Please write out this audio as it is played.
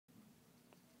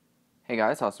Hey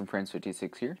guys,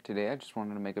 AwesomeFriends56 here. Today I just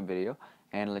wanted to make a video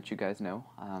and let you guys know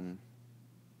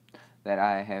that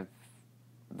I have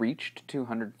reached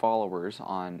 200 followers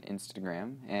on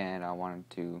Instagram, and I wanted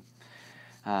to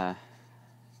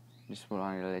just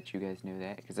wanted to let you guys know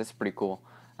that because that's pretty cool.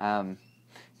 And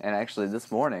actually,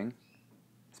 this morning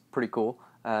it's pretty cool.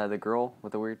 The girl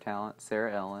with the weird talent,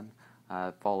 Sarah Ellen,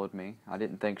 followed me. I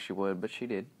didn't think she would, but she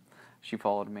did. She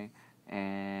followed me,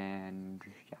 and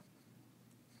yeah.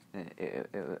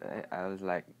 I was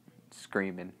like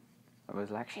screaming. I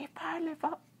was like, she finally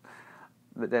fought.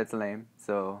 But that's lame.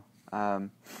 So,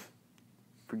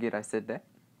 forget I said that.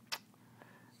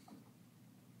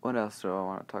 What else do I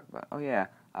want to talk about? Oh yeah,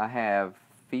 I have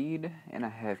Pheed and I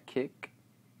have Keek,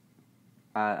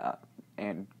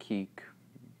 and Keek.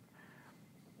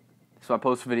 So I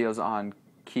post videos on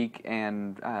Keek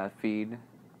and Pheed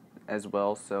as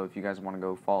well. So if you guys want to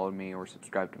go follow me or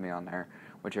subscribe to me on there,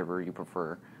 whichever you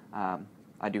prefer.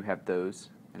 I do have those,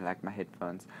 and I like my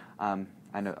headphones. I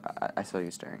know I saw you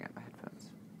staring at my headphones.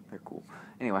 They're cool.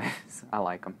 Anyways, I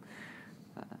like them.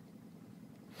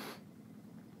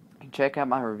 Check out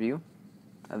my review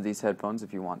of these headphones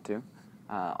if you want to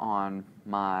on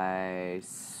my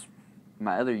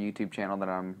other YouTube channel that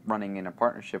I'm running in a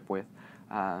partnership with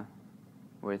a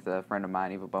friend of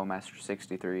mine, Evil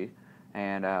Bowmaster63,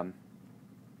 and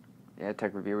yeah,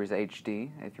 Tech Reviewers HD.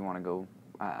 If you want to go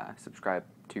subscribe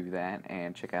to that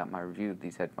and check out my review of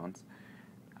these headphones.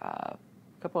 A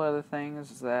couple other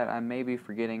things that I may be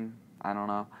forgetting, I don't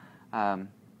know.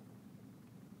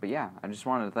 But yeah, I just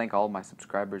wanted to thank all of my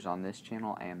subscribers on this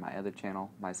channel and my other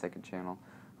channel, my second channel,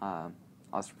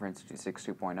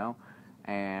 AwesomeFriends56 2.0.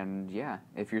 And yeah,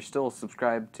 if you're still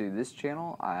subscribed to this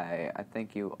channel, I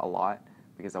thank you a lot,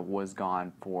 because I was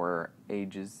gone for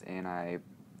ages and I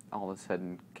all of a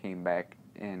sudden came back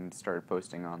and started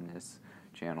posting on this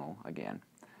channel again.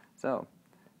 So,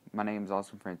 my name is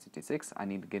AwesomeFriends56. I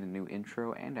need to get a new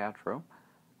intro and outro,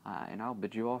 and I'll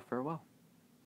bid you all farewell.